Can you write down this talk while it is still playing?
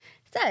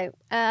So,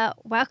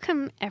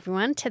 welcome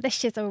everyone to the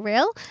Shizzle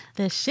Reel.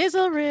 The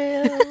Shizzle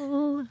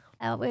Reel.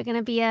 We're going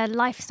to be a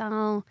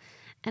lifestyle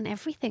and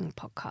everything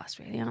podcast,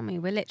 really, aren't we?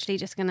 We're literally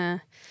just going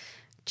to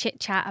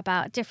chit-chat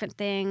about different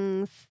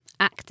things,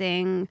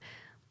 acting,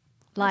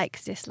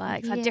 likes,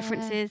 dislikes, our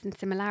differences and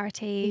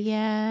similarities.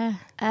 Yeah.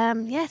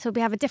 So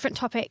we have a different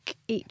topic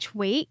each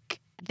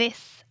week.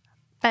 This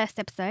first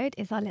episode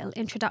is our little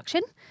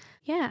introduction.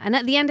 Yeah, and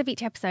at the end of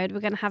each episode,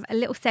 we're going to have a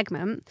little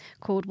segment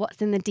called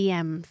What's in the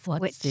DMs.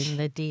 What's in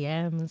the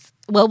DMs?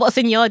 Well, what's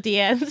in your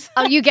DMs?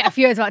 Oh, you get a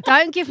few as well.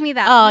 Don't give me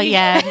that. Oh,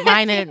 yeah.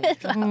 Mine are...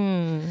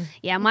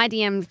 Yeah, my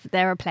DMs,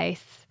 they're a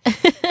place.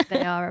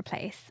 They are a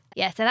place.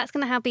 Yeah, so that's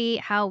going to be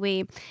how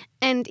we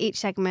end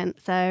each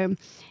segment. So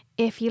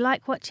if you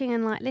like watching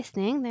and like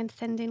listening, then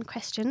send in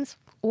questions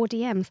or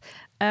DMs.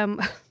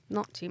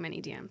 Not too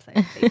many DMs,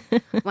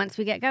 hopefully, once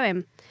we get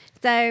going.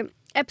 So...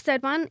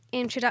 Episode 1,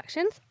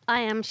 introductions.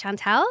 I am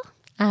Chantal.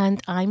 And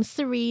I'm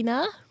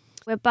Serena.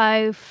 We're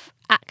both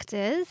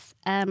actors.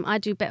 I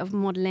do a bit of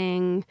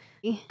modelling.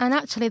 And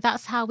actually,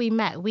 that's how we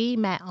met. We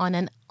met on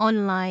an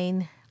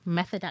online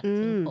method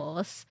acting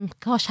course.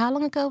 Gosh, how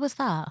long ago was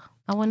that?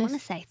 I want to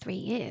say 3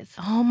 years.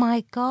 Oh,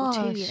 my gosh.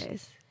 Or 2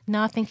 years.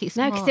 No, I think it's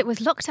No, because it was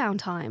lockdown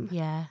time.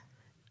 Yeah.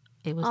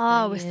 It was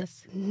 3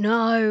 years.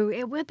 No,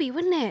 it would be,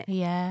 wouldn't it?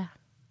 Yeah.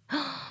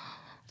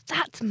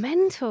 That's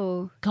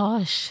mental.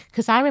 Gosh,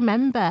 because I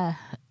remember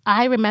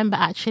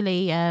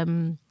actually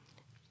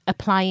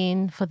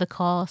applying for the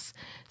course.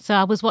 So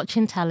I was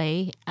watching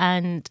telly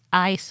and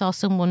I saw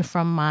someone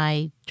from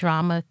my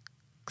drama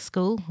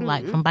school,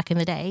 like from back in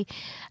the day,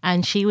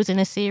 and she was in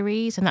a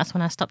series, and that's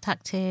when I stopped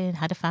acting,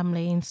 had a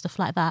family and stuff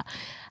like that.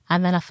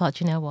 And then I thought,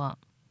 you know what?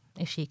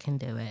 If she can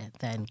do it,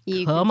 then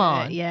come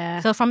on. Yeah.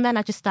 So from then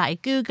I just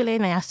started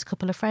Googling. I asked a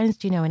couple of friends,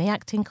 do you know any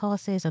acting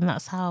courses? And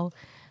that's how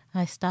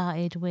I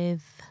started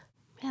with...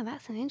 Yeah,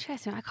 that's an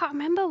interesting... I can't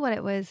remember what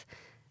it was.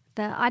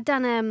 That I'd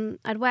done...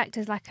 I'd worked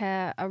as like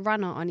a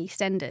runner on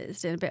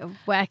EastEnders, doing a bit of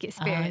work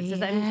experience.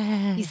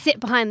 And you sit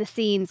behind the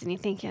scenes and you're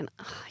thinking,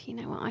 oh, you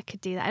know what, I could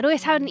do that. I'd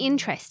always had an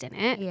interest in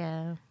it.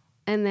 Yeah.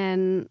 And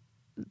then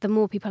the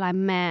more people I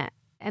met,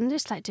 and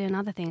just like doing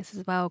other things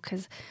as well,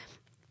 because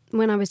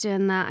when I was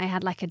doing that, I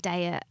had like a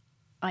day at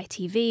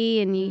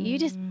ITV, and you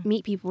just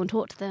meet people and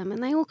talk to them,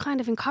 and they all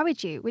kind of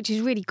encourage you, which is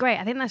really great.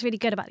 I think that's really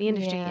good about the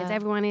industry, is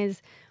everyone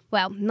is,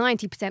 well,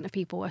 90% of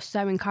people are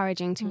so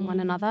encouraging to one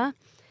another.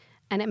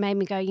 And it made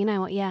me go, you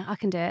know what, yeah, I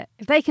can do it.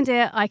 If they can do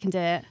it, I can do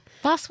it.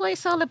 That's what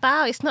it's all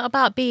about. It's not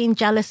about being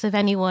jealous of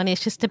anyone.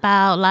 It's just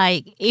about,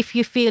 like, if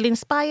you feel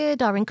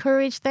inspired or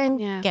encouraged,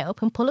 then get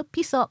up and pull up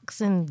your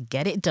socks and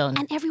get it done.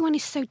 And everyone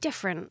is so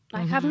different.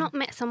 Like, I've not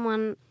met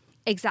someone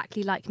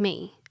exactly like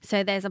me.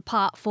 So there's a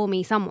part for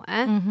me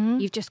somewhere.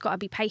 You've just got to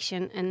be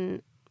patient,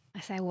 and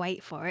I say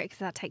wait for it because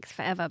that takes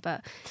forever.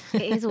 But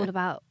it is all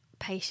about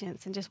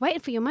patience and just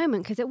waiting for your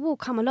moment, because it will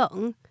come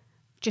along.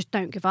 Just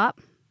don't give up.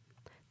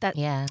 Don't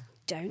give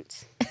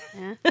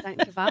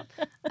up.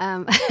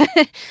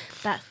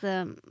 That's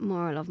the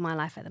moral of my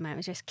life at the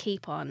moment. Just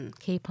keep on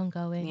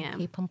going,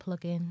 keep on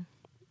plugging,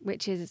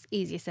 which is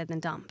easier said than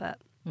done. But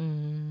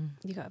you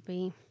got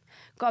to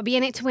be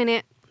in it to win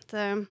it.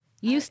 So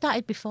you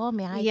started before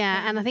me,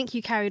 and I think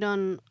you carried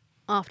on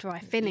after I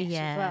finished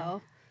as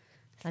well.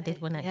 So, I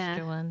did one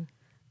extra one.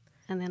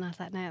 And then I was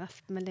like, no,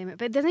 that's my limit.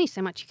 But there's only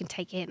so much you can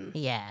take in.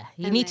 Yeah.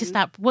 You need to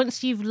start,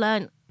 once you've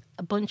learned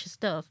a bunch of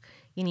stuff,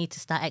 you need to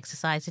start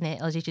exercising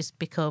it, or you just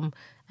become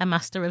a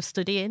master of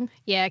studying.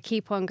 Yeah,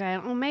 keep on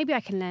going, oh, maybe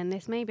I can learn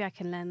this, maybe I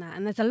can learn that.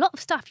 And there's a lot of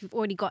stuff you've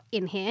already got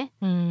in here.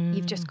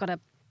 You've just got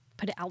to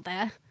put it out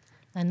there.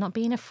 And not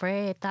being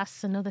afraid,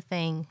 that's another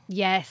thing.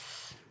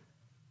 Yes.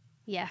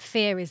 Yeah,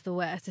 fear is the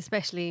worst,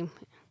 especially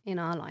in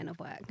our line of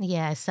work.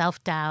 Yeah,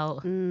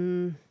 self-doubt.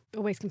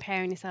 Always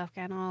comparing yourself,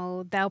 going,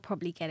 oh, they'll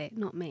probably get it,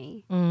 not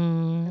me.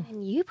 And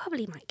then you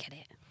probably might get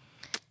it.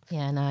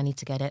 Yeah, no, I need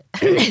to get it.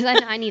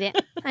 I need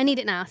it. I need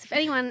it now. So if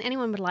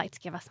anyone would like to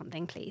give us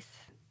something, please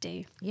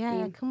do.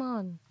 Yeah, come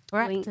on.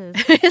 We're actors.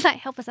 It's like,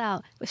 help us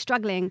out. We're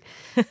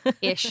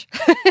struggling-ish.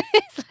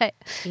 It's like,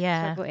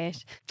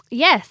 struggle-ish.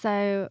 Yeah,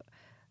 so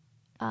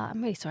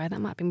I'm really sorry. That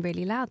might have been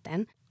really loud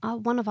then.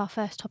 One of our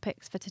first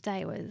topics for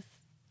today was,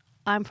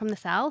 I'm from the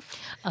south.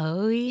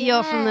 Oh, yeah.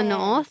 You're from the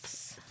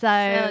north. So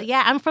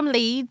yeah, I'm from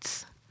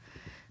Leeds.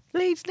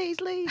 Leeds.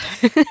 I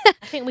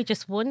think we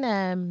just won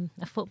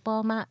a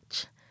football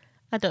match.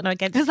 I don't know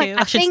against who. Like,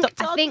 I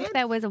think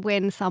there was a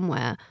win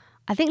somewhere.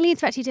 I think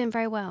Leeds are actually doing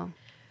very well.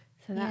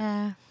 So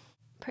that's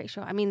pretty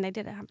sure. I mean, they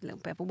did have a little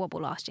bit of a wobble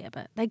last year,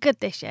 but they're good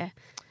this year.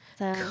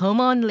 So, come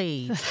on,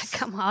 Leeds.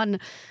 Come on.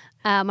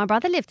 My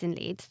brother lived in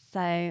Leeds,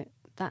 so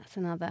that's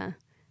another.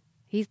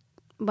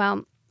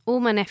 All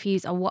my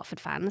nephews are Watford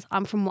fans.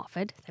 I'm from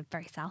Watford, so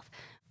very south.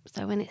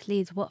 So when it's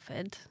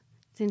Leeds-Watford,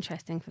 it's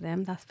interesting for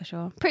them, that's for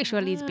sure. Pretty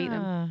sure Leeds beat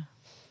them.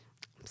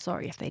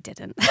 Sorry if they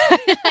didn't.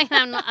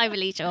 I'm not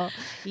overly sure.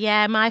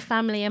 Yeah, my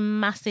family are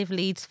massive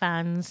Leeds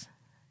fans.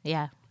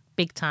 Yeah,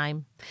 big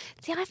time.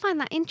 See, I find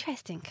that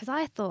interesting because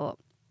I thought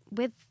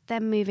with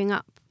them moving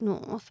up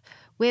north,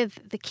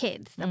 with the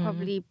kids, they'll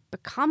probably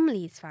become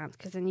Leeds fans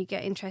because then you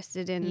get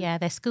interested in... Yeah,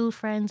 their school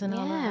friends and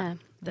all that. Yeah,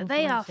 but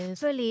they are influences.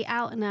 fully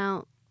out and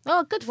out.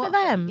 Oh, good for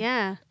them.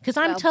 Yeah. Because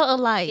I'm total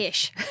like...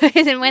 Ish.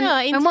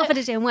 when Watford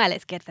are doing well,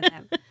 it's good for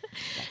them.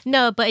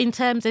 No, but in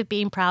terms of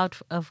being proud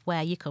of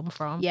where you come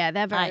from. Yeah,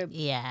 they're very...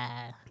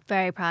 yeah.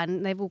 Very proud.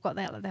 And they've all got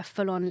their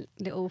full-on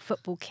little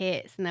football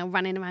kits and they're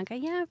running around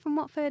going, yeah, from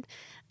Watford.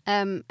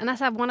 And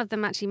that's how one of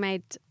them actually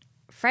made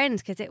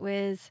friends because it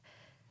was...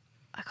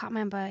 I can't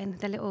remember, in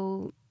the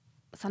little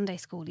Sunday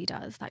school he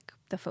does, like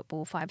the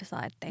football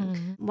five-a-side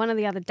thing. One of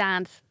the other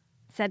dads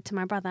said to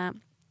my brother...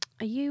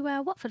 Are you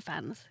Watford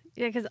fans?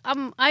 Yeah, because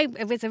I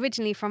was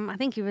originally from, I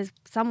think he was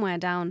somewhere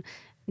down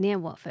near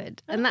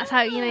Watford. And that's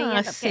how, you end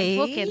up getting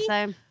talking.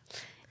 So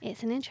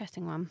it's an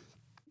interesting one.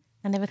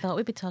 I never thought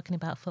we'd be talking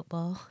about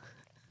football.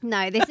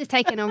 No, this is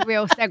taking a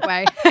real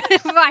segue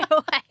right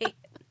away.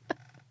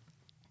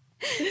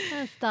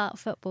 Let's start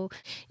football.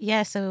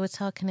 Yeah, so we were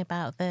talking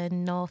about the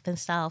north and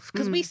south.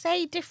 Because we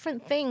say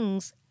different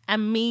things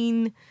and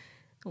mean...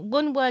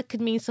 One word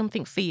could mean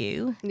something for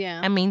you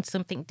and mean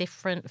something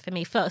different for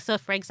me. So,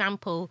 for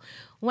example,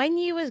 when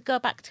you go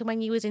back to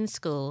when you was in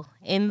school,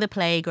 in the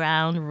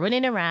playground,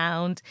 running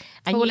around.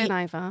 And falling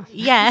over.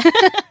 Yeah.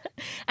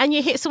 And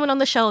you hit someone on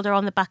the shoulder,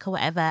 on the back or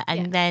whatever,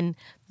 and then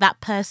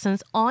that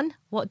person's on.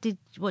 What did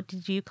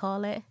you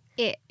call it?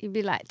 It. You'd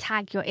be like,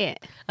 tag, you're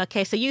it.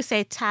 Okay, so you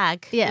say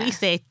tag. Yeah. We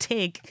say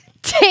tig.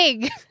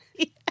 Tig.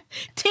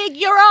 Tig,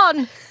 you're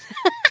on.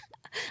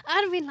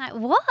 I'd have been like,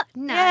 what?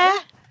 No. Yeah.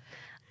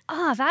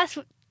 Oh, that's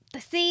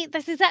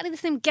exactly the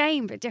same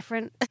game, but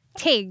different.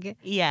 Tig.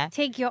 Yeah.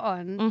 Tig, you're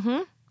on. Mm-hmm.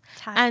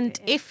 And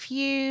if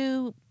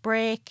you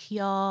break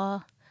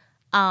your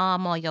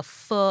arm or your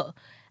foot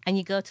and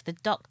you go to the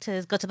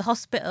doctors, go to the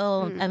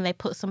hospital and they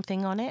put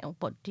something on it,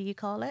 what do you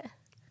call it?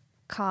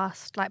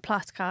 Cast, like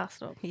plaster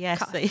cast. Or yes.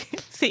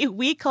 cast. See,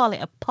 we call it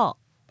a pot.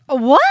 A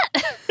what?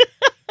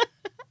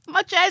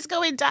 My chair's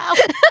going down.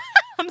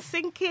 I'm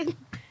sinking.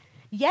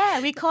 Yeah,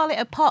 we call it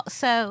a pot.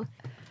 So...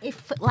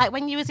 If, like,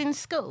 when you was in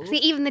school... See,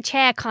 even the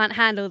chair can't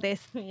handle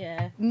this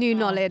new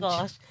knowledge.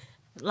 Gosh.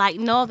 Like,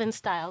 northern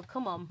style,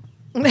 come on.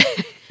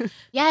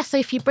 Yeah, so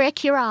if you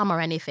break your arm or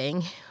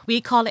anything,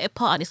 we call it a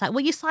pot. And it's like, will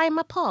you sign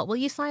my pot? Will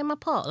you sign my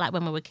pot? Like,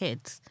 when we were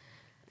kids.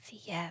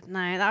 See, yeah,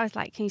 no, that was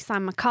like, can you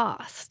sign my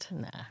cast?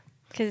 No.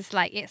 Because it's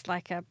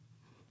like a...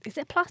 Is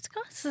it a plaster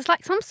cast? It's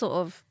like some sort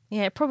of...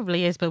 Yeah, it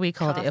probably is, but we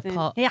called it a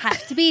pot. It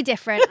has to be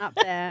different up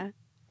there.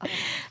 Oh,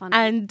 funny.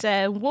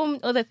 And one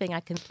other thing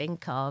I can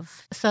think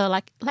of. So,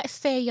 like, let's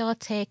say you're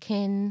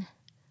taking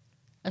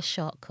a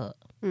shortcut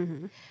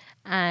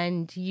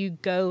and you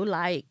go,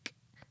 like,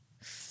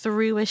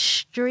 through a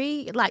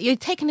street. Like, you're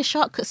taking a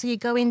shortcut, so you're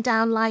going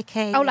down, like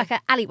a... Oh, like an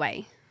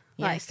alleyway.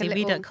 Yeah, like see,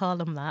 we don't call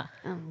them that.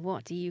 Oh,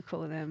 what do you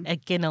call them? A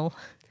ginnel.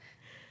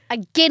 A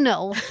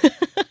ginnel?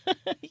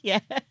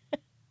 Yeah.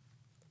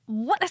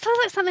 What? That sounds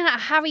like something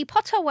like Harry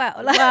Potter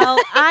world. Well,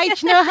 do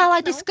you know how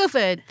I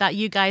discovered that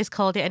you guys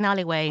called it an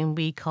alleyway and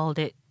we called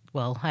it,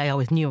 well, I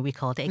always knew we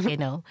called it a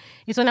ginnel.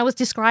 It's when I was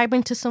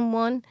describing to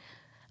someone,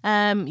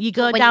 you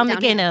go down the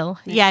ginnel.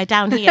 Yeah,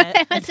 down here,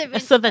 a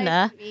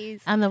southerner.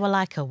 And they were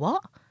like, a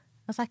what?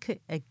 I was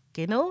like, a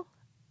ginnel?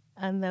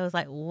 And they was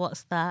like,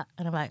 what's that?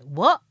 And I'm like,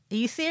 what? Are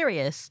you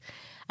serious?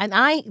 And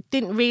I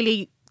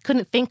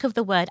couldn't think of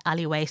the word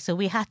alleyway, so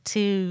we had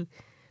to...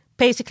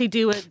 basically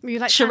do a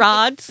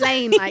charades.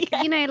 Explain, like,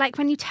 like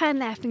when you turn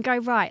left and go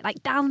right,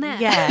 like down there.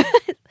 Yeah.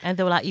 And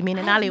they were like, you mean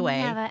an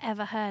alleyway? I've never,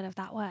 ever heard of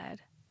that word.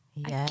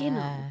 Yeah. A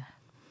ginnel.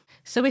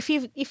 So if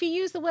you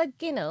use the word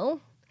ginnel,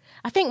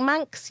 I think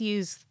Manx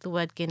use the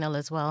word ginnel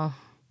as well.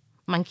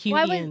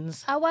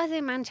 Mancunians. I was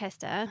in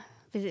Manchester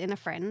visiting a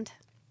friend.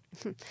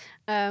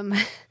 Oh,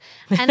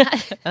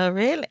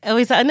 really? Oh,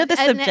 is that another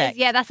subject?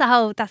 Yeah, that's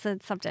a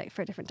subject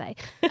for a different day.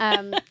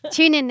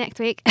 Tune in next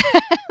week.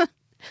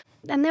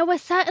 And there were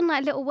certain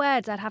like little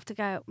words I'd have to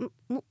go,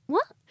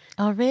 what?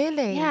 Oh,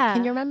 really? Yeah.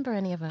 Can you remember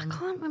any of them? I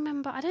can't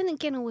remember. I don't think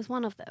ginnel was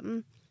one of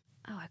them.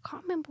 Oh, I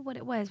can't remember what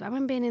it was. But I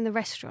remember being in the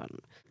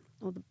restaurant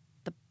or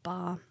the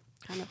bar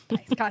kind of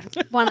place. Kind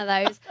of one of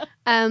those.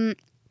 And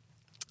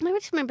I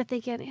just remember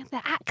thinking,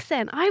 the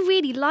accent. I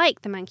really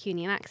like the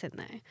Mancunian accent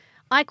though.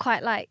 I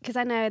quite like, because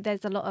I know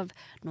there's a lot of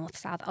north,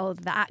 south,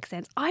 the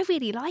accents. I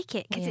really like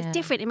it because it's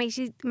different. It makes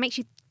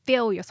you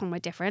feel you're somewhere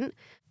different.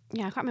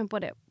 Yeah, I can't remember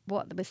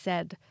what was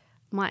said.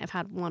 Might have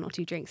had one or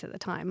two drinks at the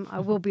time,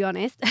 I will be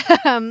honest.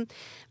 But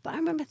I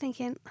remember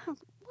thinking,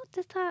 what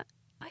does that,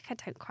 like, I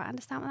don't quite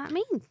understand what that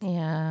means.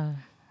 Yeah.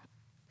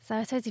 So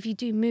I suppose if you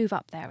do move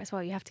up there as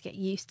well, you have to get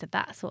used to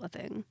that sort of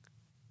thing.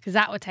 Because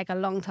that would take a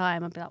long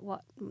time. I'd be like,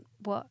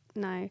 what?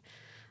 No. I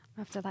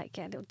have to, like,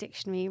 get a little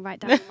dictionary, write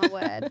down my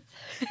words.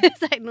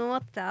 It's like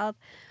north, south.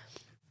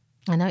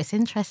 I know, it's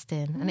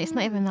interesting. And it's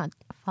not even that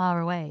far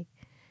away.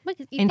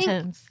 In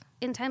terms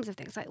of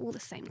things, like all the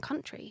same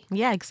country.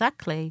 Yeah,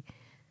 exactly.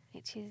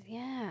 Which is,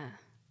 yeah.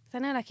 So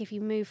I know, like, if you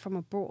move from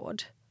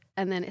abroad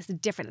and then it's a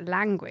different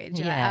language,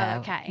 you're like, oh,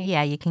 okay.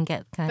 Yeah, you can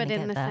get But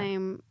in the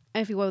same,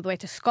 if you go all the way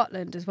to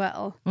Scotland as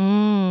well,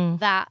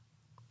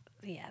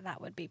 yeah,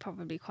 that would be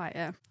probably quite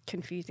a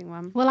confusing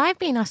one. Well, I've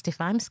been asked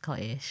if I'm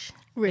Scottish.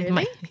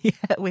 Really?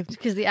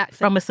 Because the accent.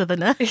 From a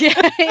southerner. Yeah,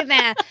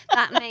 there.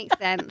 That makes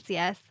sense,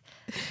 yes.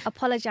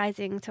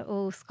 Apologising to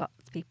all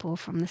Scots people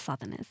from the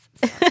southerners.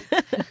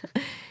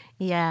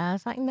 Yeah, I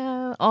was like,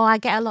 no. Or I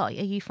get a lot, are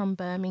you from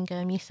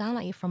Birmingham? You sound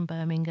like you're from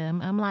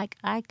Birmingham. I'm like,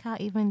 I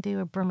can't even do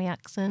a Brummie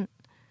accent.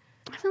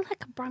 I feel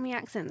like a Brummie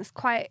accent is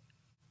quite,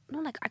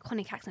 not like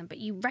iconic accent, but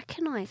you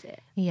recognise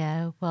it.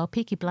 Yeah, well,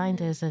 Peaky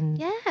Blinders and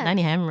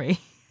Nanny Henry.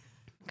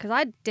 Because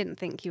I didn't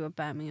think you were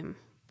Birmingham.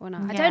 Well, no.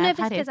 I don't know if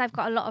it's because I've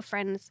got a lot of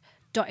friends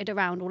dotted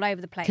around all over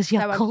the place. Because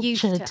you're cultured. I'm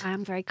used to, I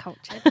am very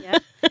cultured, yeah.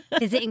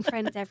 Visiting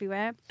friends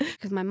everywhere.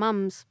 Because my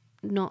mum's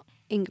not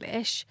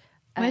English.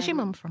 Where's your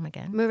mum from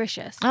again?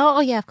 Mauritius.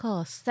 Oh, yeah, of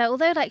course. So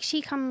although like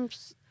she's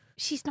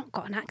not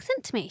got an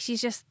accent to me.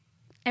 She's just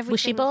everything. Was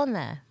she born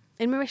there?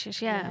 In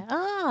Mauritius, yeah.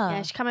 Oh.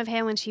 Yeah, she came over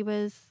here when she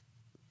was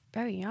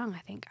very young, I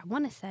think. I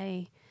want to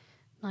say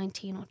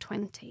 19 or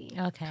 20.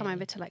 Okay. Come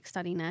over to like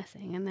study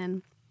nursing and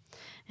then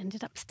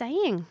ended up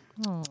staying.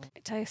 Oh.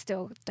 Which I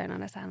still don't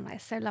understand. Like,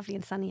 it's so lovely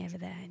and sunny over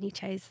there and you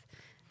chose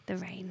the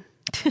rain.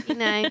 You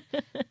know,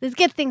 there's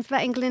good things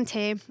about England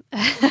too.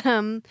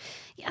 I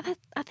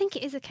think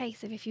it is a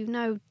case of if you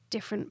know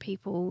different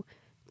people,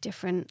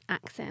 different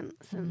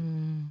accents,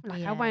 and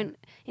I won't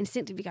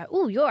instinctively go,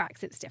 "Oh, your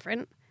accent's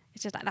different."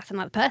 It's just like that's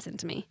another person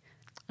to me.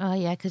 Oh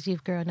yeah, because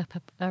you've grown up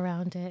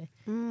around it.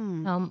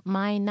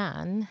 My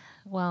nan,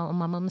 well, on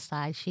my mum's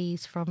side,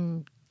 she's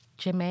from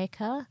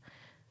Jamaica.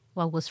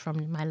 Well,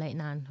 my late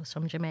nan was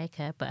from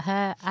Jamaica, but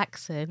her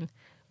accent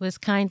was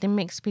kind of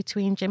mixed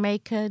between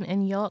Jamaican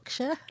and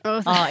Yorkshire.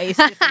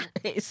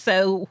 It's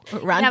so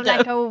random. You have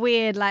like a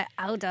weird, like,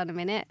 hold on a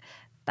minute.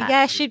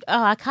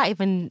 I can't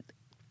even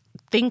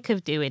think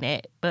of doing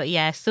it. But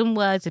yeah, some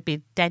words would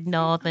be dead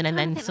northern and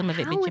then some of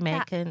it be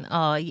Jamaican.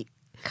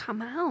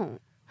 Come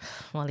out.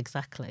 Well,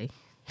 exactly.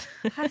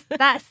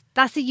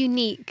 That's a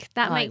unique.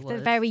 That makes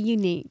it very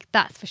unique.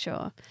 That's for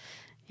sure.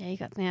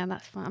 Yeah,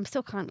 that's fine. I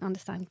still can't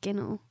understand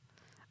Ginnell.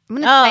 I'm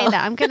going to say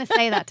that. I'm going to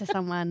say that to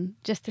someone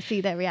just to see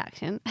their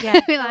reaction. Yeah,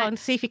 go on,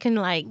 see if you can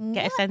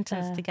get a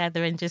sentence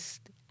together and just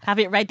have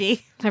it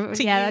ready.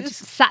 I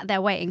just sat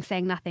there waiting,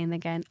 saying nothing, and then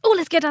going, "Oh,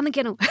 let's go down the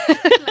Ginnell."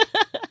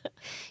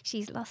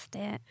 She's lost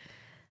it.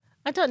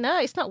 I don't know.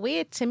 It's not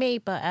weird to me,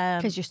 but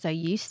because you're so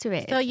used to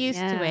it. So used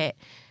to it.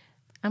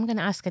 I'm going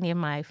to ask any of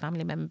my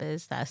family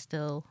members that are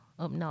still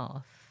up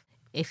north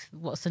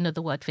what's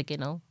another word for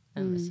Ginnell,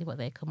 and let's see what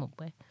they come up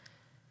with.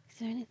 Is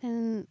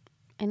there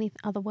any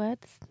other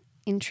words?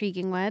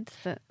 Intriguing words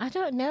that I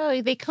don't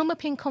know. They come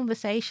up in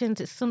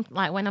conversations. It's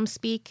like when I'm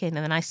speaking and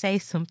then I say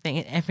something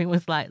and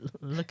everyone's like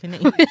looking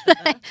at each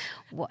other.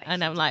 What?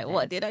 And I'm like,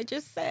 what did I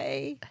just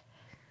say?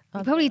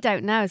 You probably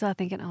don't know as well,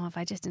 thinking, have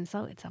I just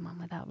insulted someone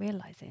without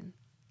realising?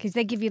 Because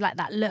they give you like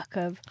that look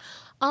of...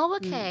 Oh,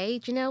 okay.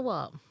 Do you know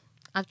what?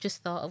 I've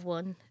just thought of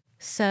one.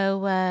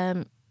 So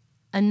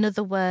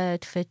another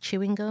word for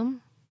chewing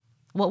gum.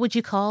 What would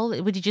you call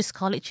it? Would you just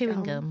call it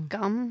chewing gum?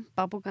 Gum,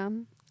 bubble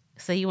gum.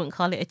 So you wouldn't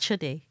call it a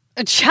chuddy?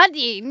 A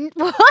chuddy?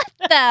 What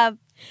the?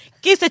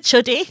 Gives a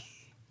chuddy.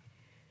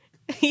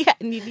 Yeah,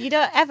 you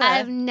don't ever.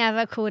 I've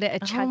never called it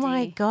a chuddy. Oh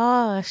my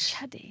gosh.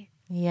 Chuddy.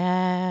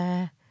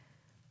 Yeah.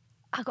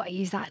 I've got to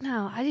use that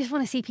now. I just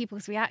want to see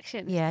people's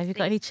reaction. Yeah, have you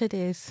got any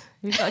chuddies?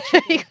 Have you got a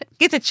chuddy?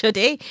 Gives a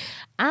chuddy.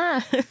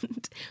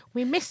 And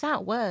we miss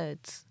out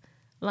words.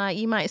 Like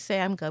you might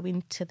say, I'm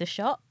going to the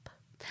shop.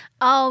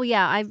 Oh,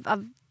 yeah.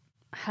 I've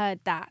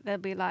heard that. They'll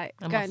be like,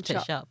 I'm go off and to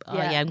shop. shop. Oh,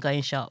 yeah, I'm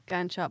going shop. Go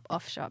and shop,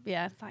 off shop.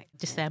 Yeah. It's like,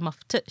 just say I'm off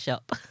to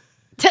shop.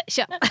 To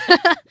shop.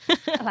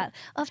 Like,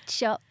 off to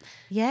shop.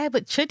 Yeah,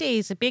 but chuddy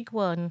is a big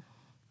one.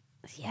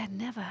 Yeah,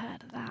 never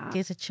heard of that.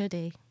 Gives a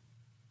chuddy.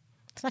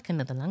 It's like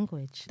another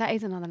language. That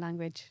is another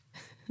language.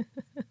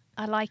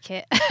 I like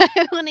it.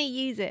 I want to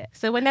use it.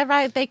 So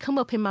whenever they come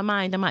up in my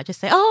mind, I might just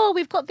say, oh,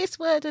 we've got this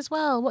word as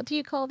well. What do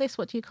you call this?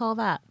 What do you call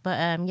that?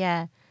 But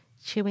yeah,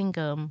 chewing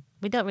gum.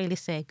 We don't really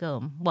say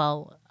gum.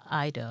 Well,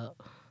 I don't.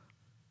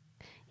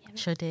 Yeah,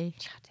 chuddy.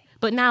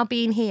 But now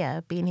being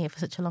here for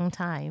such a long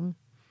time.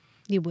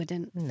 You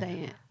wouldn't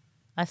say it.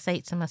 I say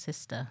it to my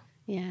sister.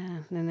 Yeah.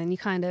 And then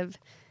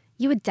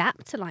you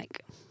adapt to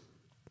like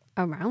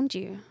around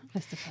you,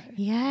 I suppose.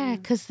 Yeah,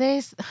 because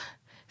there's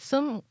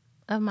some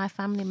of my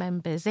family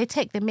members, they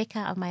take the mick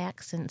out of my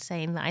accent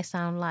saying that I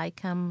sound like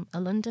I'm a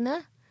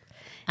Londoner.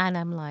 And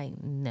I'm like,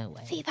 no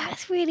way. See,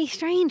 that's really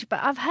strange.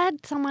 But I've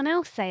heard someone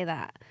else say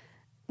that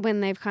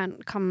when they've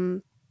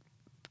come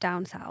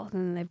down south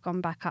and they've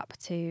gone back up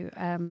to,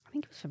 I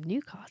think it was from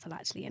Newcastle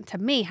actually. And to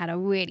me, had a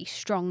really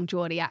strong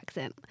Geordie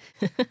accent.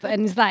 But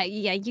it's like,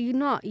 yeah, you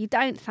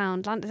don't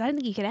sound London. I don't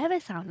think you could ever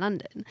sound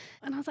London.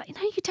 And I was like,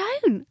 no, you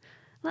don't.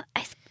 Like,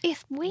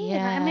 it's weird.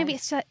 Yeah. Like, maybe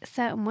it's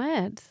certain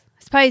words.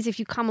 I suppose if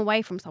you come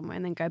away from somewhere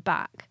and then go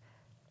back.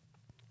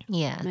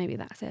 Yeah. Maybe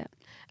that's it.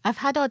 I've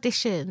had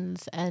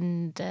auditions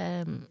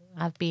and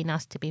I've been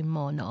asked to be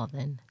more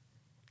northern.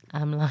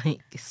 I'm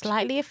like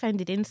slightly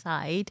offended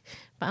inside,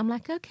 but I'm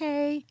like,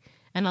 okay.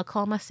 And I'll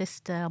call my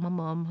sister or my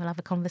mum, we'll have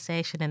a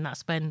conversation, and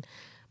that's when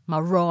my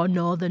raw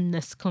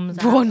northernness comes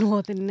out. Raw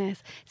northernness.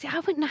 See, I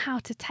wouldn't know how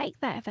to take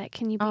that.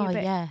 Can you be a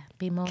bit... yeah,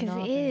 be more Because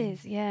northern. it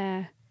is,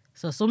 yeah.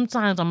 So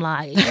sometimes I'm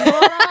like, you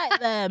all right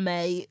there,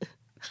 mate?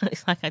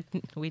 It's like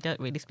we don't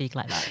really speak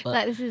like that.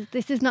 But Like,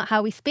 this is not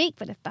how we speak,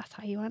 but if that's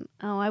how you want...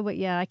 Oh, I would,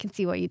 yeah, I can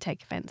see why you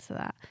take offence to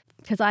that.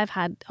 Because I've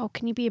had,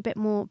 can you be a bit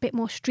more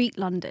street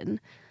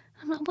London?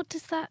 I'm like, what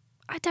does that...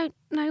 I don't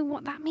know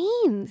what that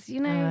means,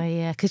 you know? Oh,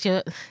 yeah, because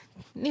you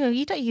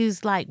don't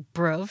use like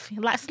bruv.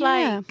 That's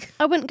like...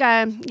 I wouldn't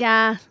go,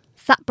 yeah,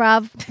 sup,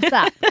 bruv, what's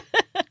that?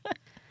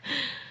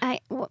 I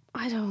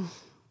don't...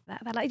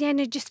 They're like, yeah,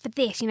 no, just for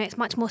this, it's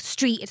much more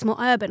street, it's more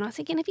urban. I was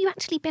thinking, have you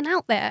actually been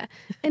out there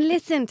and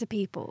listened to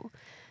people?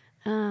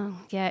 Oh,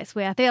 yeah, it's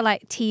weird. I feel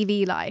like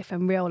TV life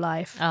and real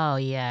life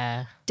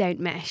don't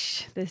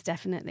mesh. There's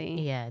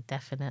definitely... Yeah,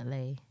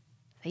 definitely.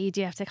 So you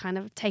do have to kind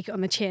of take it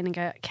on the chin and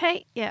go,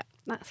 okay, yeah,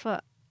 that's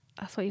what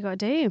you got to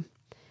do.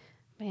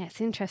 But yeah, it's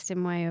an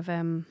interesting way of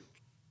a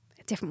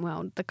different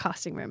world, the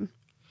casting room.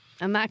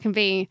 And that can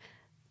be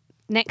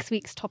next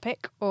week's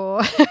topic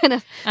or...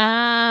 that'll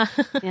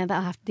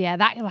have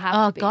to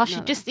Oh, be. gosh,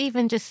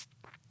 just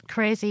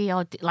crazy,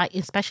 like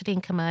especially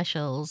in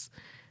commercials,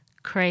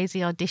 crazy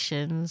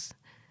auditions,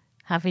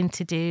 having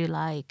to do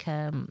like...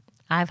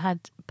 I've had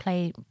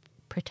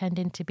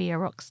pretending to be a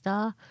rock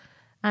star.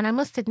 And I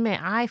must admit,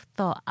 I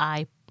thought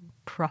I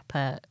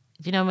proper...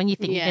 Do you know when you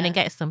think you're going to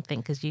get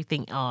something because you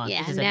think,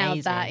 this is nailed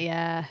amazing. That,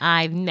 yeah.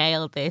 I've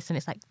nailed this. And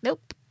it's like,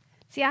 nope.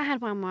 See, I had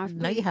one where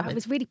I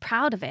was really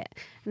proud of it.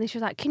 And then she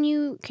was like, can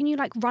you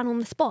like run on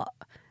the spot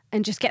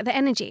and just get the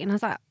energy? And I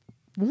was like,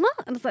 what?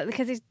 And I was like,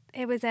 because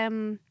it was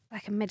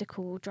like a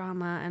medical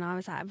drama and I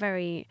was like a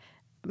very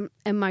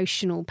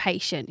emotional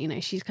patient.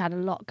 She's had a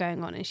lot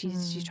going on and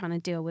she's trying to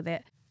deal with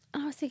it.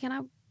 And I was thinking,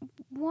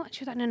 what?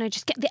 She was like, no,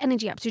 just get the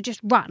energy up. So just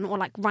run or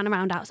like run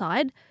around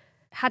outside.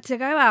 Had to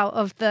go out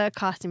of the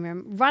casting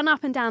room, run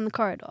up and down the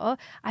corridor.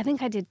 I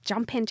think I did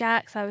jumping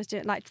jacks. I was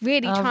doing like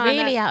really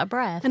out of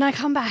breath. And I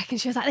come back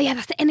and she was like, yeah,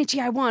 that's the energy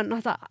I want. And I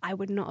was like, I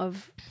would not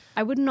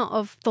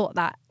have thought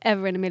that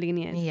ever in a million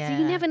years. Yeah.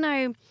 So you never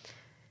know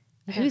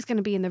who's going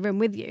to be in the room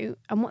with you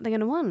and what they're going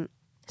to want.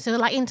 So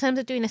like in terms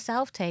of doing a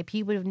self-tape,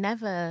 you'd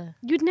never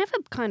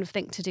kind of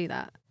think to do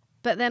that.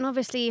 But then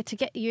obviously to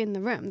get you in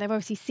the room, they've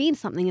obviously seen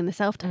something in the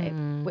self-tape,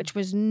 which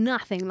was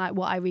nothing like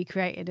what I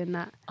recreated in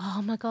that.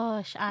 Oh my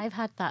gosh, I've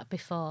had that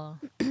before.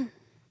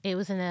 It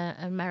was an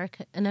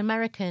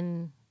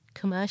American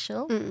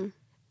commercial,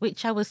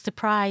 which I was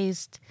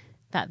surprised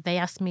that they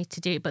asked me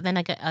to do. But then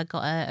I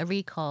got a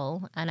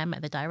recall and I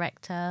met the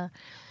director.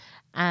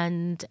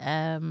 And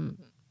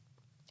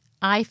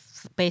I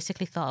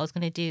basically thought I was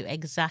going to do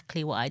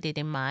exactly what I did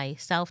in my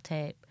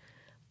self-tape.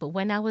 But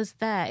when I was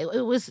there,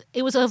 it was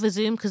over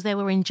Zoom because they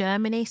were in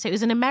Germany. So it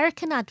was an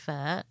American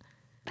advert.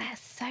 That's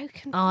so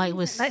confusing. Oh, it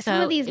was like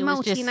some of these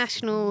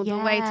multinational, the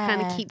way to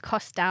kind of keep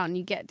costs down,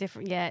 you get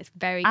different. Yeah, it's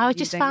very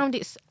confusing.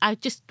 I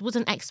just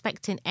wasn't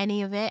expecting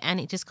any of it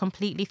and it just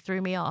completely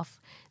threw me off.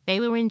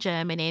 They were in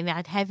Germany and they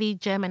had heavy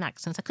German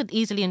accents. I could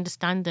easily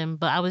understand them,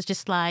 but I was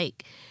just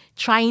like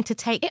trying to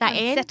take that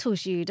in. It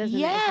unsettles you, doesn't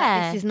it? It's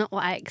like, this is not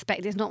what I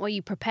expect. It's not what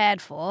you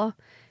prepared for.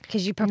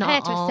 Because you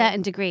prepare to a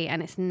certain degree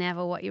and it's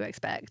never what you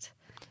expect.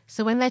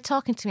 So when they're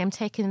talking to me, I'm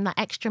taking that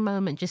extra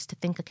moment just to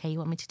think, okay, you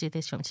want me to do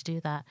this, you want me to do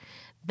that.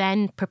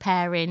 Then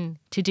preparing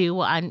to do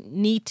what I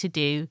need to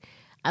do.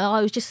 Oh,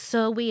 it was just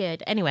so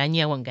weird. Anyway, I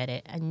knew I wouldn't get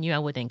it. I knew I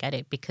wouldn't get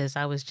it because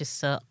I was just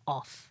so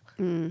off.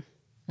 It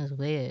was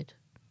weird.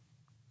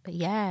 But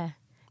yeah,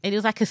 it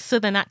was like a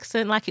southern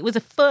accent. Like it was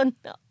a fun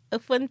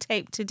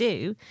tape to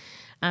do.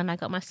 And I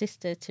got my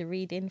sister to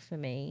read in for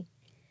me.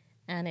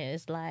 And it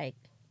was like,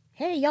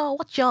 hey, y'all,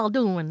 what y'all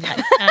doing?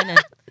 Like, and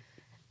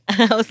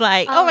I was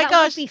like, oh my gosh.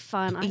 That would be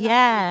fun. I love the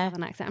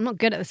southern accent. I'm not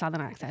good at the southern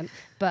accent,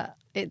 but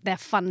they're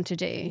fun to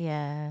do.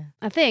 Yeah.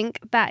 I think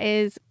that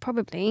is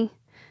probably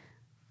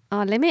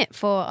our limit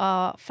for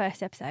our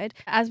first episode.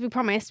 As we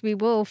promised, we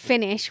will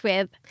finish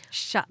with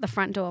shut the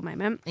front door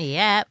moment.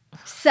 Yep.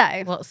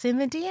 So, what's in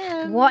the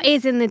DMs? What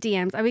is in the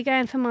DMs? Are we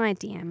going for my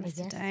DMs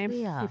today?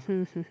 Yes, we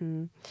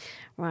are.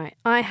 Right.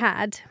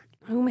 I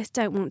almost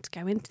don't want to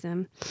go into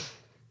them.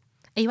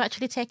 Are you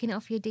actually taking it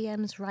off your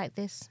DMs right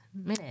this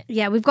minute?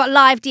 Yeah, we've got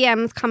live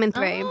DMs coming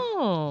through.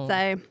 Oh,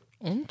 so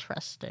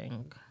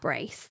interesting.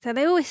 Brace. So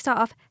they always start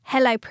off,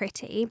 hello,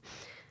 pretty.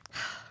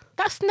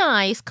 That's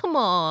nice. Come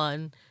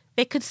on.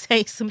 They could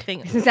say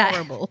something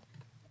horrible.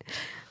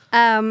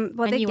 And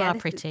you are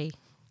pretty.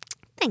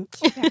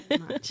 Thank you very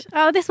much.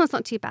 Oh, this one's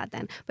not too bad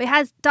then. But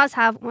it does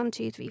have 1,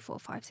 2, 3, 4,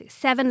 5, 6,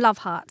 7 love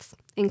hearts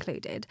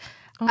included.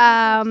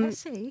 Let's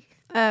see.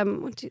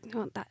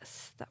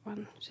 That's that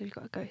one. So you've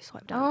got to go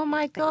swipe down. Oh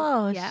my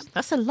gosh. Yeah.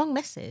 That's a long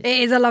message.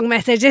 It is a long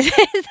message. It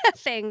is a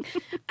thing.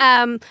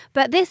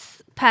 But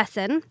this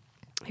person,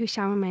 who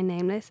shall remain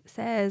nameless,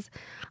 says,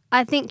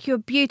 I think you're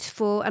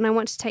beautiful and I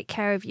want to take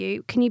care of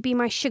you. Can you be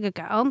my sugar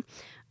girl?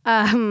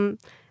 You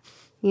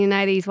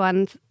know these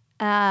ones.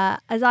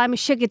 As I'm a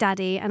sugar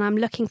daddy and I'm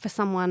looking for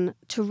someone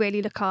to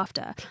really look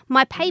after.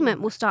 My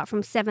payment will start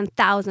from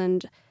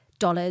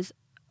 $7,000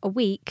 a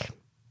week.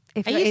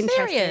 If Are you're you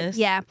interested. serious?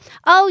 Yeah.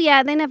 Oh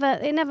yeah,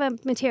 it never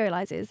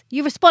materializes.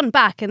 You respond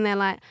back and they're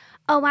like,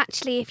 oh,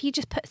 actually, if you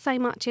just put so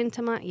much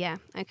into my... Yeah,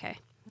 okay.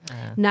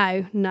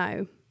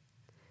 No.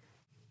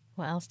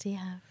 What else do you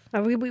have?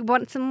 Oh, we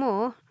want some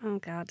more? Oh,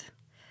 God.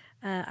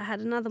 I had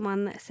another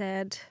one that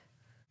said...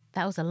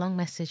 That was a long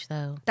message,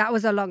 though. That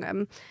was a long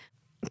one.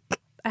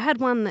 I had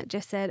one that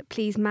just said,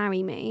 please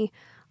marry me.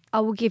 I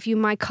will give you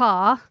my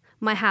car,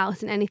 my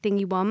house, and anything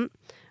you want.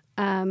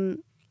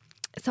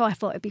 So I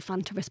thought it'd be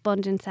fun to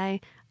respond and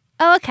say,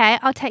 oh, okay,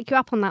 I'll take you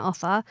up on that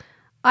offer.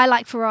 I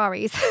like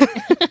Ferraris.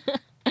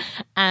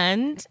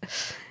 And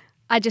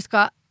I just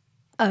got,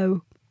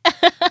 oh.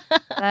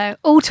 So,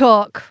 all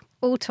talk.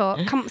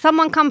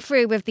 Someone come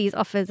through with these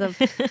offers of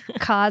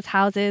cars,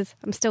 houses.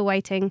 I'm still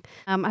waiting.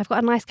 I've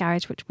got a nice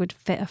garage which would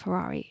fit a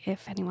Ferrari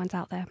if anyone's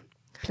out there.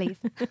 Please.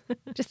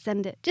 Just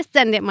send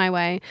it my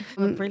way.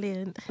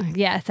 brilliant.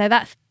 Yeah, so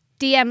that's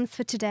DMs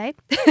for today.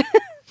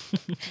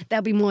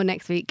 There'll be more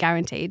next week,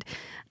 guaranteed.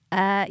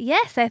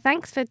 So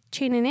thanks for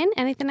tuning in.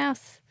 Anything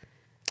else?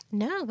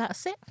 No,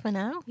 that's it for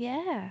now.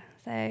 Yeah.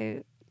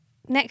 So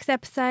next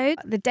episode,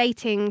 the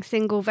dating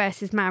single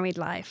versus married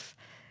life,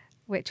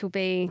 which will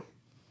be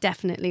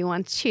definitely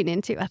one to tune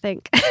into, I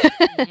think.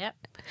 Yep.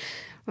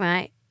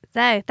 Right.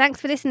 So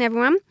thanks for listening,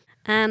 everyone.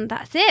 And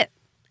that's it.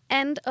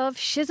 End of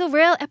Shizzle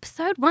Reel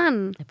episode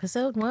 1.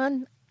 Episode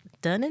 1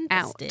 done and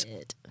Out.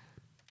 dusted.